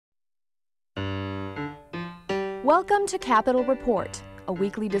Welcome to Capitol Report, a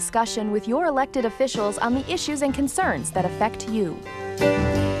weekly discussion with your elected officials on the issues and concerns that affect you.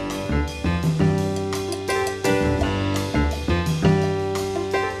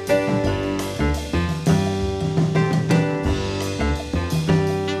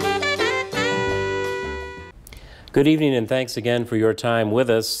 Good evening and thanks again for your time with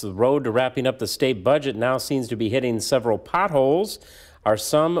us. The road to wrapping up the state budget now seems to be hitting several potholes. Are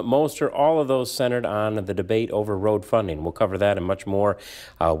some, most, or all of those centered on the debate over road funding? We'll cover that and much more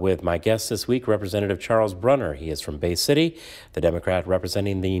with my guest this week, Representative Charles Brunner. He is from Bay City, the Democrat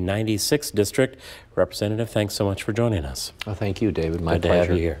representing the 96th District. Representative, thanks so much for joining us. Well, thank you, David. My Good pleasure. to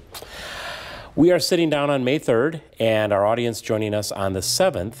have you here. We are sitting down on May 3rd, and our audience joining us on the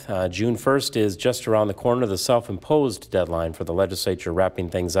 7th. June 1st is just around the corner, the self-imposed deadline for the legislature wrapping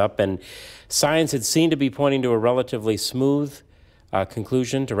things up, and signs had seemed to be pointing to a relatively smooth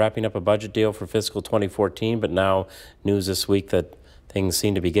conclusion to wrapping up a budget deal for fiscal 2014, but now news this week that things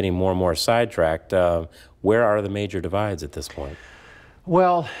seem to be getting more and more sidetracked. Where are the major divides at this point?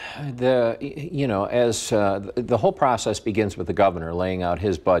 Well, the whole process begins with the governor laying out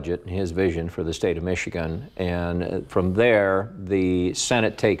his budget and his vision for the state of Michigan, and from there the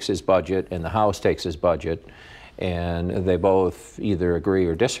Senate takes his budget and the House takes his budget, and they both either agree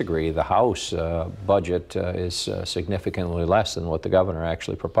or disagree. The House budget is significantly less than what the governor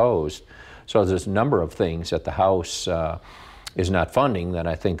actually proposed. So there's a number of things that the House is not funding that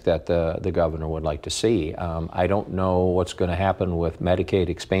I think that the governor would like to see. I don't know what's going to happen with Medicaid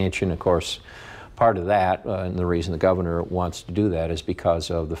expansion. Of course, part of that, and the reason the governor wants to do that is because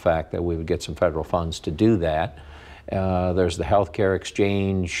of the fact that we would get some federal funds to do that. There's the health care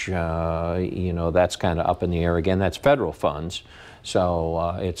exchange, that's kind of up in the air again. That's federal funds,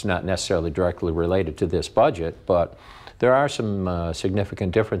 so it's not necessarily directly related to this budget, but there are some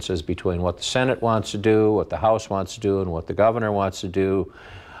significant differences between what the Senate wants to do, what the House wants to do, and what the governor wants to do.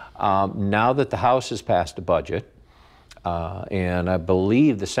 Now that the House has passed a budget, and I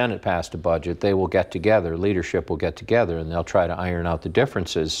believe the Senate passed a budget, they will get together, leadership will get together, and they'll try to iron out the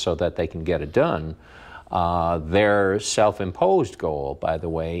differences so that they can get it done. Their self-imposed goal, by the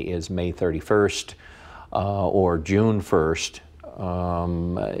way, is May 31st or June 1st.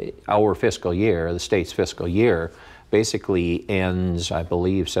 Our fiscal year, the state's fiscal year, basically ends, I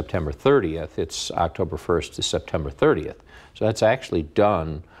believe, September 30th. It's October 1st to September 30th. So that's actually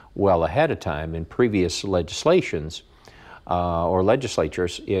done well ahead of time. In previous legislations or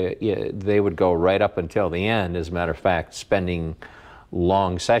legislatures, they would go right up until the end, as a matter of fact, spending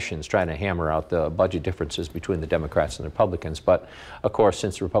long sessions trying to hammer out the budget differences between the Democrats and the Republicans. But of course,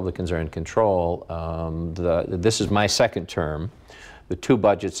 since the Republicans are in control, this is my second term. The two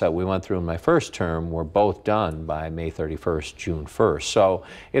budgets that we went through in my first term were both done by May 31st, June 1st. So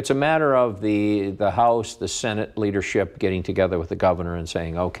it's a matter of the House, the Senate leadership getting together with the governor and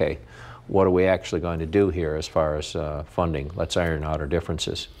saying, okay, what are we actually going to do here as far as funding? Let's iron out our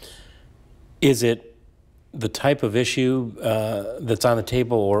differences. Is it the type of issue that's on the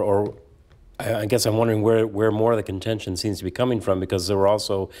table, or I guess I'm wondering where more of the contention seems to be coming from, because there were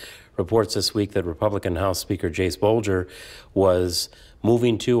also reports this week that Republican House Speaker Jace Bolger was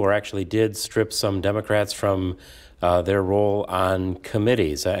moving to, or actually did, strip some Democrats from their role on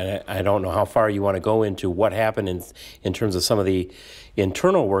committees. I don't know how far you want to go into what happened in terms of some of the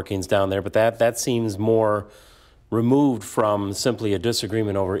internal workings down there, but that seems more removed from simply a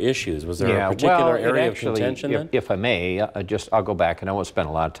disagreement over issues. Was there a particular area of contention then? If I may, I'll go back, and I won't spend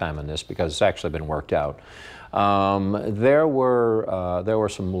a lot of time on this because it's actually been worked out. There were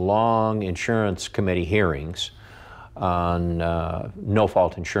some long insurance committee hearings on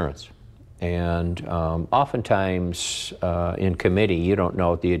no-fault insurance. And oftentimes in committee, you don't know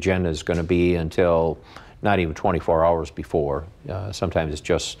what the agenda is going to be until not even 24 hours before. Sometimes it's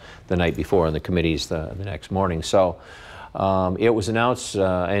just the night before, and the committee's the next morning. So it was announced,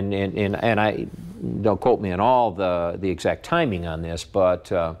 and I don't quote me on all the exact timing on this,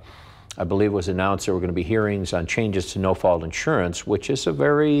 but I believe it was announced there were going to be hearings on changes to no-fault insurance, which is a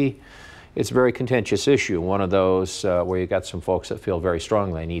very contentious issue. One of those where you got some folks that feel very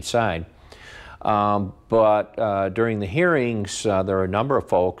strongly on each side. But during the hearings, there are a number of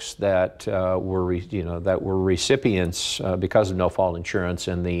folks that were recipients because of no-fault insurance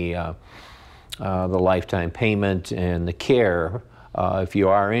and the lifetime payment and the care if you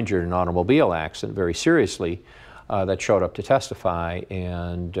are injured in an automobile accident very seriously, that showed up to testify.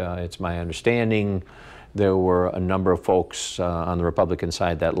 And it's my understanding there were a number of folks on the Republican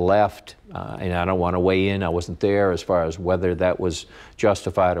side that left, and I don't want to weigh in. I wasn't there as far as whether that was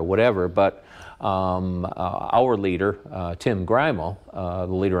justified or whatever, but our leader, Tim Greimel,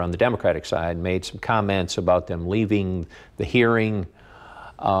 the leader on the Democratic side, made some comments about them leaving the hearing.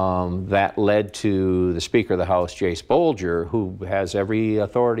 That led to the Speaker of the House, Jace Bolger, who has every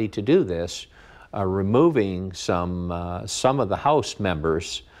authority to do this, removing some of the House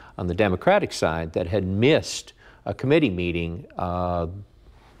members on the Democratic side that had missed a committee meeting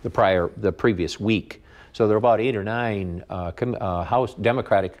the previous week. So there were about 8 or 9 House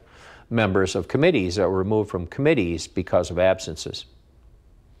Democratic members of committees that were removed from committees because of absences.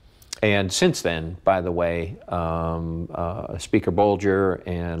 And since then, by the way, Speaker Bolger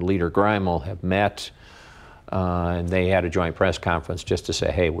and Leader Greimel have met, and they had a joint press conference just to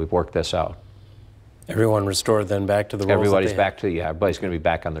say, hey, we've worked this out. Everyone restored then back to the roles Everybody's back to, yeah, everybody's going to be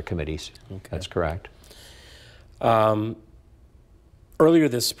back on their committees. Okay. That's correct. Earlier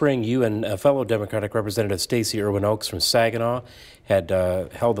this spring, you and fellow Democratic Representative Stacey Irwin Oaks from Saginaw had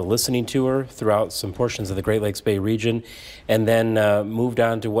held a listening tour throughout some portions of the Great Lakes Bay region, and then moved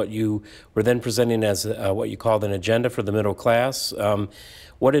on to what you were then presenting as what you called an agenda for the middle class.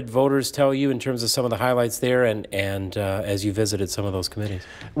 What did voters tell you in terms of some of the highlights there, and as you visited some of those committees?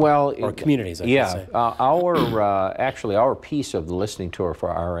 Well, or communities, I should say. Actually, our piece of the listening tour for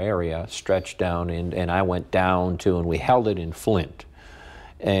our area stretched down, and I went down to, and we held it in Flint.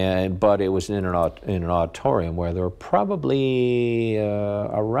 But it was in an auditorium where there were probably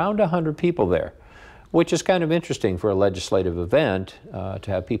around 100 people there, which is kind of interesting for a legislative event, to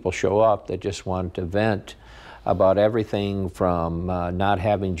have people show up that just want to vent about everything from not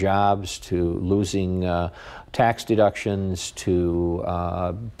having jobs to losing tax deductions to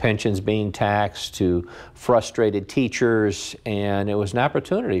pensions being taxed to frustrated teachers. And it was an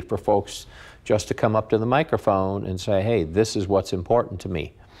opportunity for folks just to come up to the microphone and say, hey, this is what's important to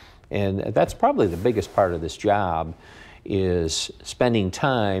me. And that's probably the biggest part of this job, is spending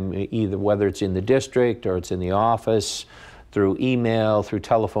time, either whether it's in the district or it's in the office, through email, through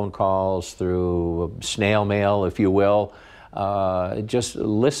telephone calls, through snail mail, if you will, just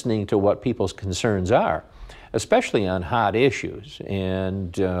listening to what people's concerns are, especially on hot issues.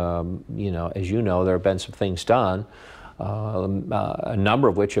 And, you know, as you know, there have been some things done, a number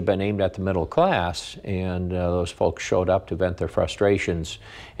of which have been aimed at the middle class, and those folks showed up to vent their frustrations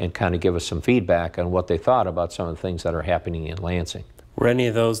and kind of give us some feedback on what they thought about some of the things that are happening in Lansing. Were any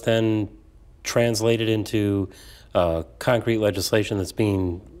of those then translated into concrete legislation that's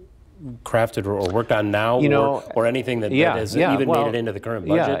being crafted or worked on now, you know, or anything that has even made it into the current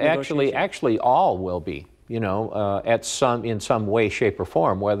budget? Yeah, actually all will be. You know, in some way, shape, or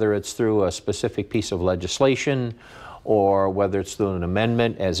form, whether it's through a specific piece of legislation or whether it's through an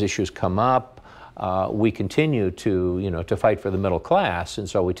amendment as issues come up. We continue to, to fight for the middle class, and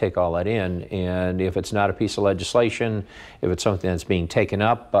so we take all that in. And if it's not a piece of legislation, if it's something that's being taken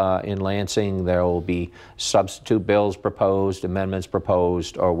up in Lansing, there will be substitute bills proposed, amendments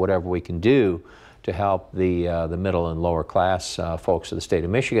proposed, or whatever we can do to help the middle and lower class folks of the state of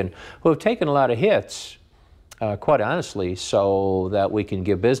Michigan, who have taken a lot of hits, quite honestly, so that we can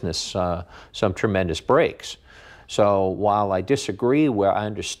give business some tremendous breaks. So while I disagree, where I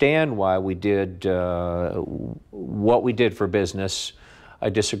understand why we did what we did for business, I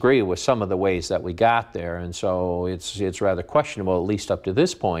disagree with some of the ways that we got there. And so it's rather questionable, at least up to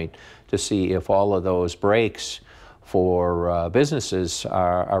this point, to see if all of those breaks for businesses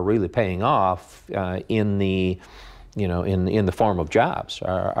are really paying off in the in the form of jobs.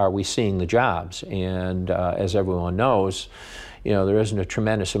 Are we seeing the jobs? And as everyone knows, there isn't a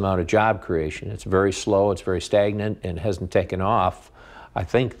tremendous amount of job creation. It's very slow, it's very stagnant, and hasn't taken off, I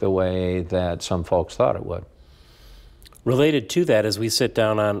think, the way that some folks thought it would. Related to that, as we sit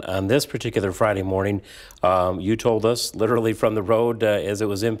down on this particular Friday morning, you told us literally from the road as it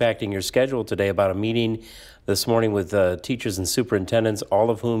was impacting your schedule today about a meeting this morning with teachers and superintendents, all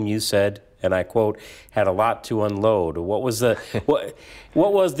of whom you said, and I quote, had a lot to unload. What was the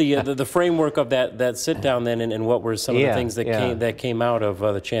what was the framework of that sit down then, and what were some of the things that came out of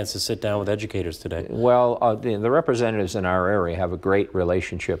the chance to sit down with educators today? Well, the representatives in our area have a great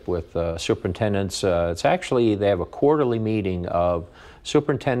relationship with superintendents. It's actually, they have a quarterly meeting of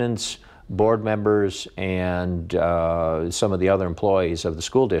superintendents, board members, and some of the other employees of the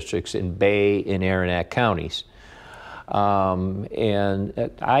school districts in Bay and Aranac counties.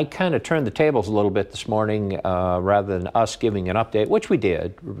 And I kind of turned the tables a little bit this morning, rather than us giving an update, which we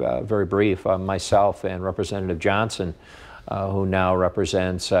did, very brief. Myself and Representative Johnson, who now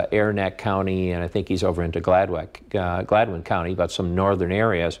represents Aranac County, and I think he's over into Gladwin County, about some northern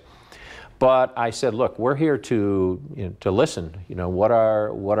areas. But I said, look, we're here to listen. What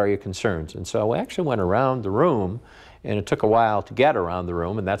are your concerns? And so we actually went around the room And it took a while to get around the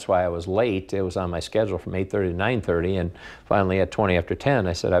room, and that's why I was late. It was on my schedule from 8:30 to 9:30, and finally at 20 after 10,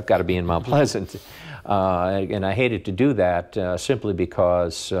 I said, I've got to be in Mount Pleasant. And I hated to do that simply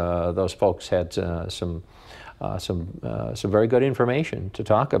because those folks had some very good information to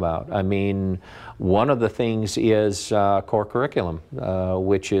talk about. I mean, one of the things is core curriculum,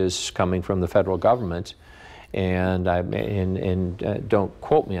 which is coming from the federal government. And don't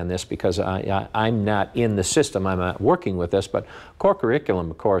quote me on this because I'm not in the system, I'm not working with this, but core curriculum,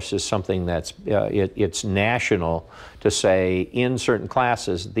 of course, is something that's, it's national to say in certain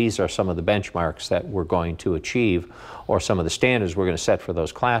classes, these are some of the benchmarks that we're going to achieve or some of the standards we're going to set for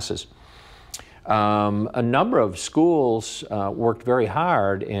those classes. A number of schools worked very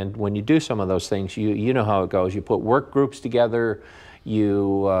hard, and when you do some of those things, you know how it goes. You put work groups together,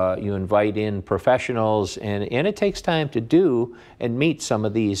 you invite in professionals, and it takes time to do and meet some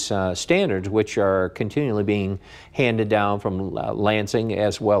of these standards, which are continually being handed down from Lansing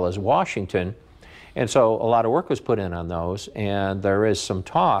as well as Washington. And so a lot of work was put in on those, and there is some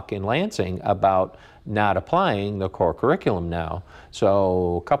talk in Lansing about not applying the core curriculum now.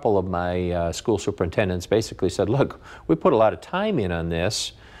 So a couple of my school superintendents basically said, look, we put a lot of time in on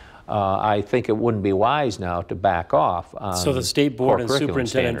this. I think it wouldn't be wise now to back off on So the state board and Superintendent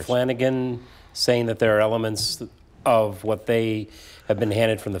standards. Flanagan saying that there are elements of what they have been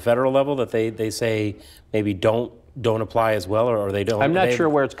handed from the federal level that they say maybe don't apply as well, or they don't? I'm not sure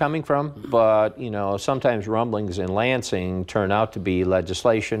where it's coming from, but you know, sometimes rumblings in Lansing turn out to be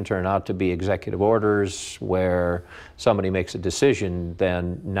legislation, turn out to be executive orders where somebody makes a decision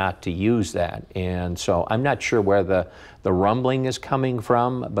then not to use that. And so I'm not sure where the rumbling is coming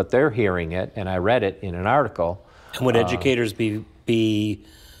from, but they're hearing it, and I read it in an article. And would educators be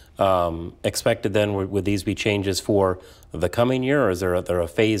expected then, would these be changes for the coming year, or is there a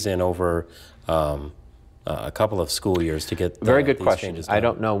phase-in over a couple of school years to get Very good these question. changes done? I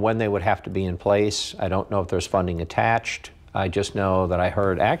don't know when they would have to be in place. I don't know if there's funding attached. I just know that I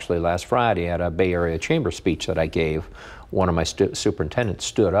heard actually last Friday at a Bay Area Chamber speech that I gave, one of my superintendents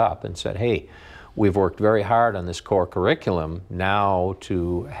stood up and said, hey, we've worked very hard on this core curriculum. Now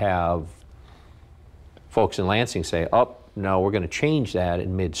to have folks in Lansing say, oh, no, we're going to change that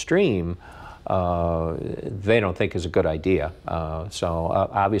in midstream, they don't think is a good idea. So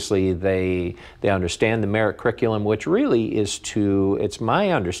obviously they understand the merit curriculum, which really is it's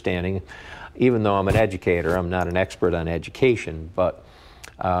my understanding, even though I'm an educator, I'm not an expert on education, but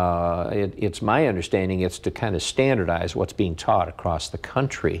it's my understanding it's to kind of standardize what's being taught across the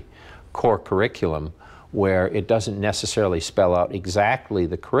country, core curriculum, where it doesn't necessarily spell out exactly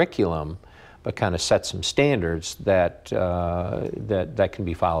the curriculum, but kind of set some standards that can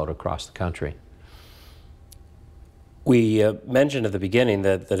be followed across the country. We mentioned at the beginning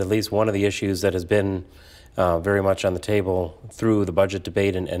that at least one of the issues that has been very much on the table through the budget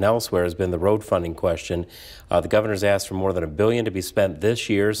debate and elsewhere has been the road funding question. The governor's asked for more than $1 billion to be spent this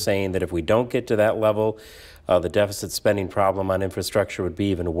year, saying that if we don't get to that level, the deficit spending problem on infrastructure would be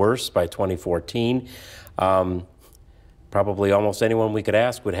even worse by 2014. Probably almost anyone we could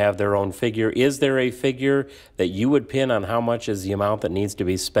ask would have their own figure. Is there a figure that you would pin on how much is the amount that needs to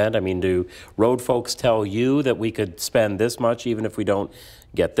be spent? I mean, do road folks tell you that we could spend this much even if we don't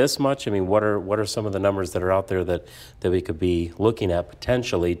get this much? I mean, what are some of the numbers that are out there that we could be looking at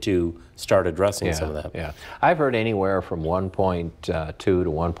potentially to start addressing some of that? Yeah, I've heard anywhere from 1.2 to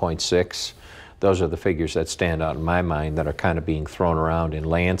 1.6. Those are the figures that stand out in my mind that are kind of being thrown around in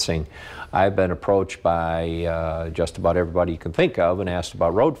Lansing. I've been approached by just about everybody you can think of and asked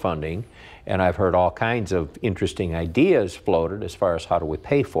about road funding, and I've heard all kinds of interesting ideas floated as far as how do we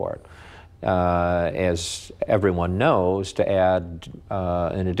pay for it. As everyone knows, to add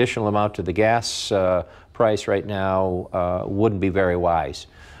an additional amount to the gas price right now wouldn't be very wise.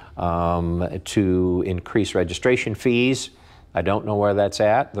 To increase registration fees, I don't know where that's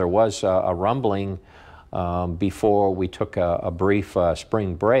at. There was a rumbling before we took a brief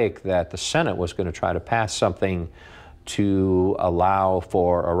spring break that the Senate was going to try to pass something to allow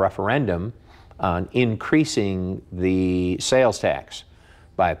for a referendum on increasing the sales tax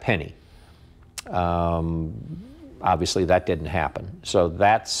by a penny. Obviously, that didn't happen. So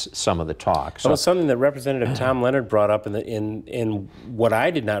that's some of the talk. So well, something that Representative Tom Leonard brought up in what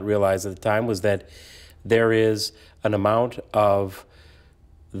I did not realize at the time was that there is an amount of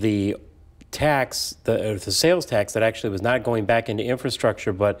the tax, the sales tax, that actually was not going back into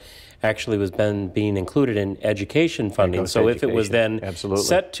infrastructure, but actually was being included in education funding. So if it was then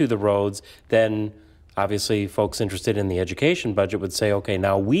set to the roads, then obviously folks interested in the education budget would say, okay,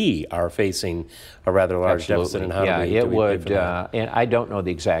 now we are facing a rather large deficit, and how do we pay for that? And I don't know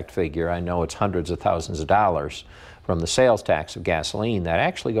the exact figure. I know it's hundreds of thousands of dollars, from the sales tax of gasoline that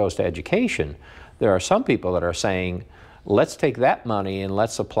actually goes to education. There are some people that are saying, let's take that money and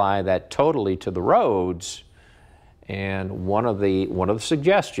let's apply that totally to the roads. And one of the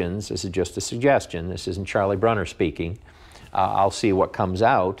suggestions, this is just a suggestion, this isn't Charlie Brunner speaking, I'll see what comes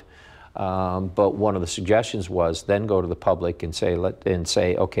out, but one of the suggestions was then go to the public and say,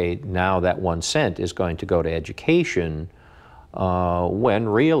 okay, now that 1 cent is going to go to education, when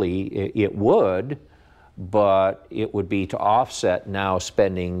really it would, but it would be to offset now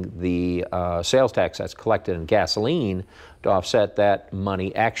spending the sales tax that's collected in gasoline to offset that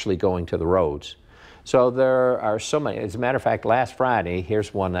money actually going to the roads. So there are so many. As a matter of fact, last Friday,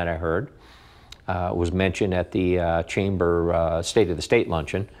 here's one that I heard, was mentioned at the Chamber State of the State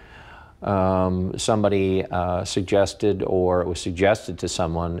luncheon. Somebody suggested, or it was suggested to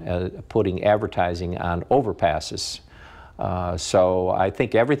someone, putting advertising on overpasses. So I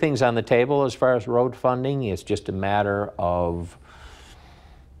think everything's on the table as far as road funding. It's just a matter of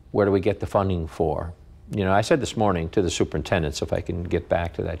where do we get the funding for. You know, I said this morning to the superintendents, if I can get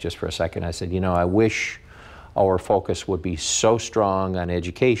back to that just for a second, I said, you know, I wish our focus would be so strong on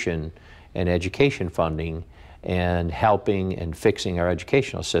education and education funding and helping and fixing our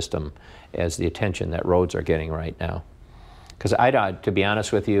educational system as the attention that roads are getting right now. Because to be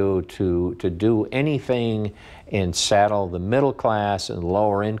honest with you, to do anything and saddle the middle class and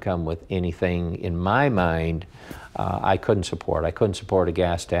lower income with anything, in my mind, I couldn't support. I couldn't support a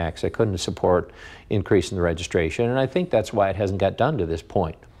gas tax. I couldn't support increasing the registration. And I think that's why it hasn't got done to this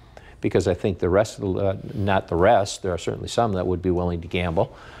point. Because I think the rest, not the rest, there are certainly some that would be willing to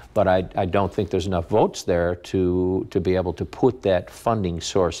gamble, but I don't think there's enough votes there to be able to put that funding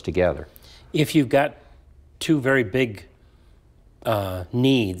source together. If you've got two very big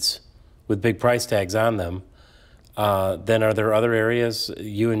needs with big price tags on them, then are there other areas,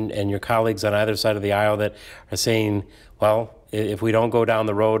 you and your colleagues on either side of the aisle, that are saying, well, if we don't go down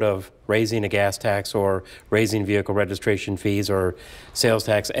the road of raising a gas tax or raising vehicle registration fees or sales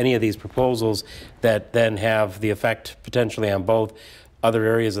tax, any of these proposals that then have the effect potentially on both other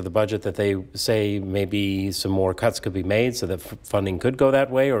areas of the budget, that they say maybe some more cuts could be made so that funding could go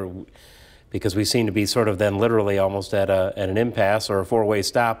that way? Or because we seem to be sort of then literally almost at an impasse or a four-way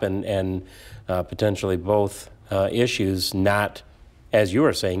stop, and potentially both issues not, as you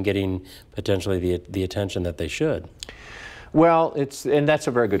were saying, getting potentially the attention that they should. Well, and that's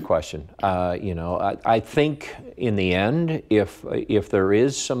a very good question. You know, I think in the end, if there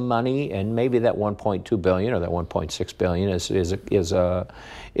is some money, and maybe that 1.2 billion or that 1.6 billion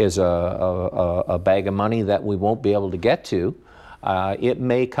is a bag of money that we won't be able to get to, it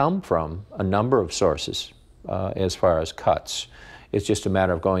may come from a number of sources as far as cuts. It's just a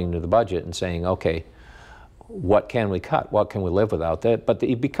matter of going into the budget and saying, okay, what can we cut? What can we live without? That? But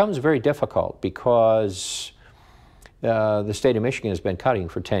it becomes very difficult because the state of Michigan has been cutting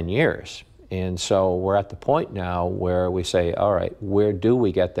for 10 years. And so we're at the point now where we say, all right, where do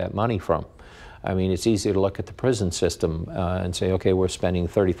we get that money from? I mean, it's easy to look at the prison system and say, okay, we're spending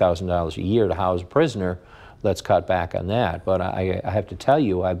 $30,000 a year to house a prisoner. Let's cut back on that. But I have to tell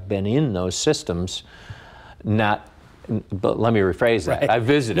you, I've been in those systems, but let me rephrase that. Right. I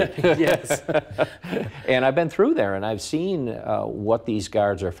visited. Yes. And I've been through there, and I've seen what these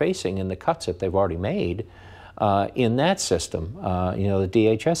guards are facing and the cuts that they've already made in that system. You know, the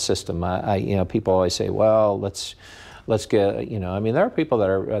DHS system. You know, people always say, well, let's get, you know, I mean, there are people that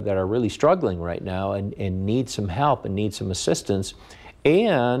are really struggling right now and need some help and need some assistance.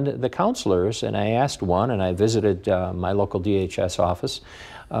 And the counselors, and I asked one, and I visited my local DHS office,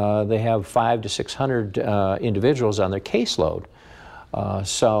 they have 500 to 600 individuals on their caseload.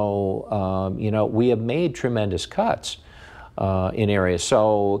 So, you know, we have made tremendous cuts in areas.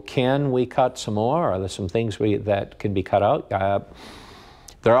 So can we cut some more? Are there some things that can be cut out?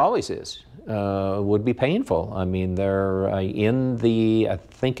 There always is. Would be painful. I mean, they're I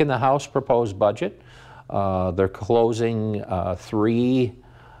think in the House proposed budget, they're closing 3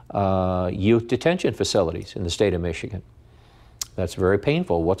 youth detention facilities in the state of Michigan. That's very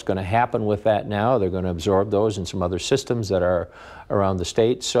painful. What's going to happen with that now? They're going to absorb those in some other systems that are around the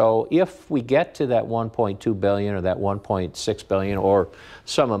state. So if we get to that 1.2 billion or that 1.6 billion or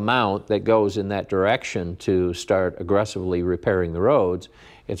some amount that goes in that direction to start aggressively repairing the roads,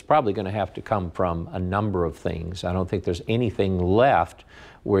 it's probably going to have to come from a number of things. I don't think there's anything left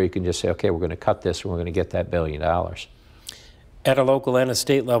where you can just say, okay, we're going to cut this and we're going to get that $1 billion. At a local and a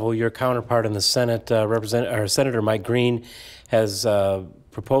state level, your counterpart in the Senate, Senator Mike Green, has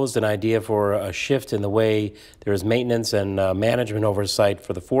proposed an idea for a shift in the way there is maintenance and management oversight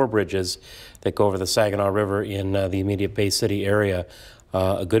for the 4 bridges that go over the Saginaw River in the immediate Bay City area.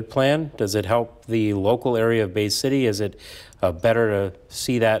 a good plan? Does it help the local area of Bay City? Is it better to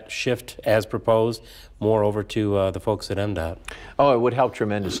see that shift as proposed more over to the folks at MDOT? Oh, it would help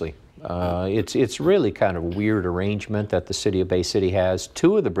tremendously. It's really kind of a weird arrangement that the city of Bay City has.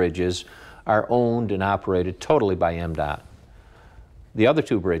 Two of the bridges are owned and operated totally by MDOT. The other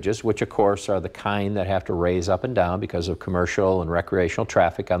two bridges, which of course are the kind that have to raise up and down because of commercial and recreational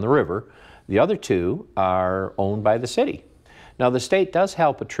traffic on the river, the other two are owned by the city. Now the state does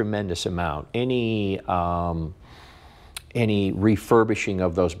help a tremendous amount. Any refurbishing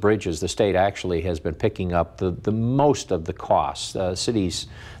of those bridges, the state actually has been picking up the most of the costs. The city's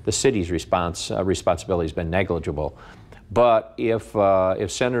responsibility has been negligible. But if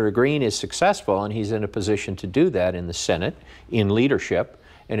Senator Green is successful, and he's in a position to do that in the Senate, in leadership,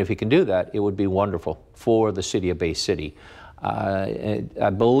 and if he can do that, it would be wonderful for the city of Bay City. I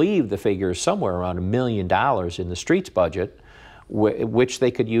believe the figure is somewhere around $1 million in the streets budget, which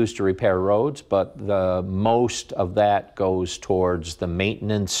they could use to repair roads, but the most of that goes towards the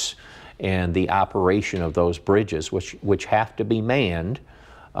maintenance and the operation of those bridges, which have to be manned,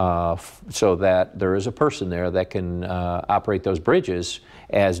 so that there is a person there that can operate those bridges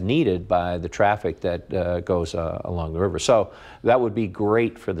as needed by the traffic that goes along the river. So that would be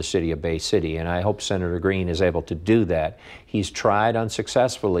great for the city of Bay City, and I hope Senator Green is able to do that. He's tried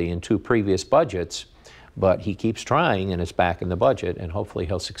unsuccessfully in 2 previous budgets, but he keeps trying, and it's back in the budget, and hopefully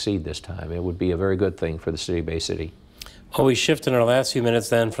he'll succeed this time. It would be a very good thing for the city of Bay City. Well, we shift in our last few minutes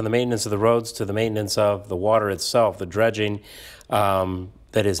then from the maintenance of the roads to the maintenance of the water itself, the dredging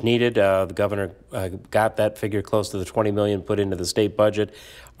that is needed. The governor got that figure close to the $20 million put into the state budget.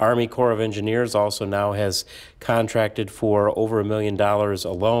 Army Corps of Engineers also now has contracted for over $1 million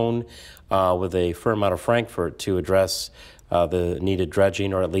alone with a firm out of Frankfurt to address the needed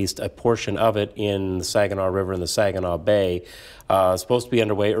dredging, or at least a portion of it, in the Saginaw River and the Saginaw Bay. Supposed to be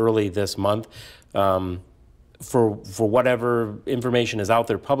underway early this month. For whatever information is out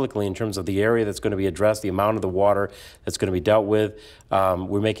there publicly in terms of the area that's going to be addressed, the amount of the water that's going to be dealt with,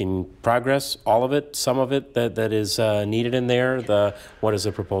 we're making progress, all of it, some of it that is needed in there. What does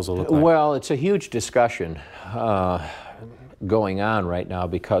the proposal look like? Well, it's a huge discussion going on right now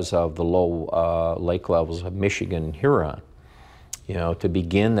because of the low lake levels of Michigan and Huron. You know, to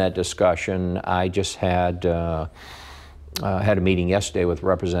begin that discussion, I just had a meeting yesterday with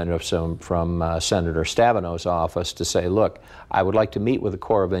representatives from Senator Stabenow's office to say, look, I would like to meet with the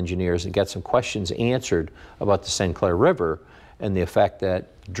Corps of Engineers and get some questions answered about the St. Clair River and the effect that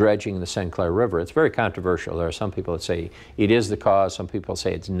dredging the St. Clair River. It's very controversial. There are some people that say it is the cause, some people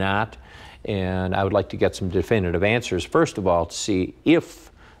say it's not, and I would like to get some definitive answers, first of all, to see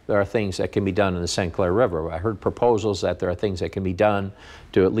if there are things that can be done in the St. Clair River. I heard proposals that there are things that can be done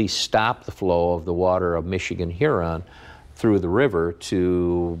to at least stop the flow of the water of Michigan Huron through the river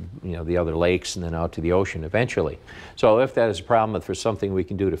to, you know, the other lakes and then out to the ocean eventually. So if that is a problem, if there's something we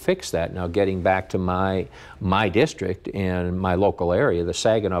can do to fix that. Now, getting back to my district and my local area, the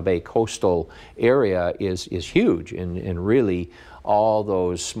Saginaw Bay coastal area is huge, and really all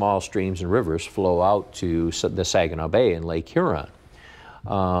those small streams and rivers flow out to the Saginaw Bay and Lake Huron.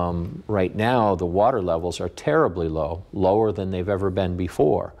 Right now, the water levels are terribly low, lower than they've ever been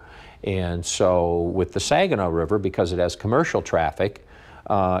before. And so with the Saginaw River, because it has commercial traffic,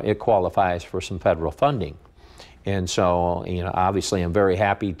 it qualifies for some federal funding. And so, you know, obviously I'm very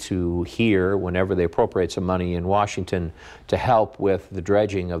happy to hear whenever they appropriate some money in Washington to help with the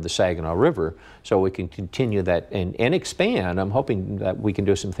dredging of the Saginaw River so we can continue that and expand. I'm hoping that we can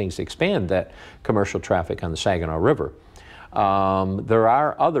do some things to expand that commercial traffic on the Saginaw River. There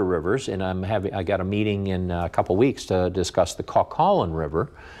are other rivers, and I got a meeting in a couple weeks to discuss the Caucalan River,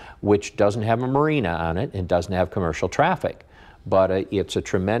 which doesn't have a marina on it and doesn't have commercial traffic. But it's a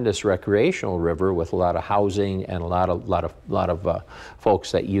tremendous recreational river with a lot of housing and a lot of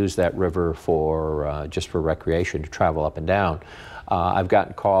folks that use that river for just for recreation to travel up and down. I've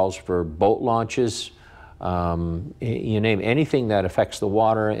gotten calls for boat launches, you name anything that affects the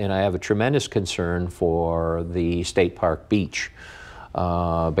water, and I have a tremendous concern for the State Park beach.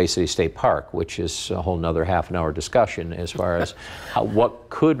 Bay City State Park, which is a whole nother half-an-hour discussion as far as what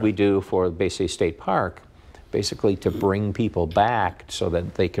could we do for Bay City State Park, basically to bring people back so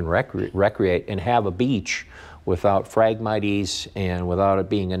that they can recreate and have a beach without phragmites and without it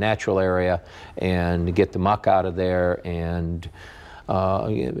being a natural area, and get the muck out of there. And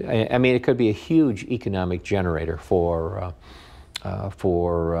I mean, it could be a huge economic generator for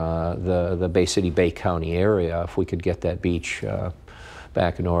the Bay City, Bay County area if we could get that beach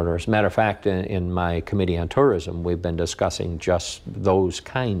back in order. As a matter of fact, in my Committee on Tourism, we've been discussing just those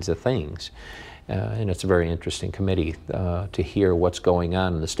kinds of things. And it's a very interesting committee to hear what's going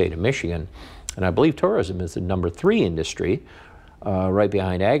on in the state of Michigan. And I believe tourism is the #3 industry. Right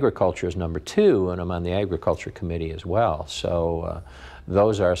behind agriculture is #2, and I'm on the agriculture committee as well. So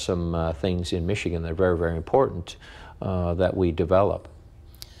those are some things in Michigan that are very, very important that we develop.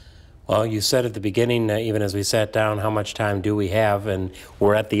 Well, you said at the beginning, even as we sat down, how much time do we have? And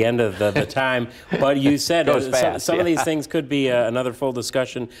we're at the end of the time. But you said some of these things could be another full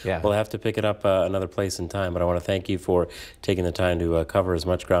discussion. Yeah. We'll have to pick it up another place and time. But I want to thank you for taking the time to cover as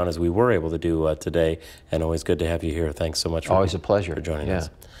much ground as we were able to do today. And always good to have you here. Thanks so much for, always a pleasure. For joining us.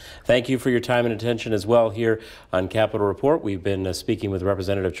 Thank you for your time and attention as well here on Capitol Report. We've been speaking with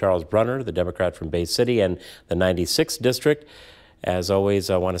Representative Charles Brunner, the Democrat from Bay City and the 96th District. As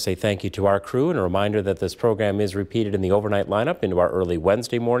always, I want to say thank you to our crew, and a reminder that this program is repeated in the overnight lineup into our early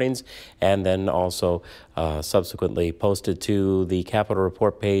Wednesday mornings, and then also subsequently posted to the Capitol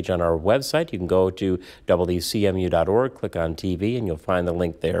Report page on our website. You can go to wcmu.org, click on TV, and you'll find the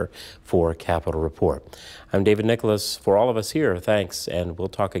link there for Capitol Report. I'm David Nicholas. For all of us here, thanks, and we'll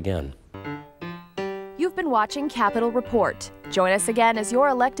talk again. You've been watching Capitol Report. Join us again as your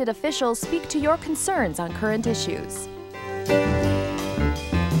elected officials speak to your concerns on current issues.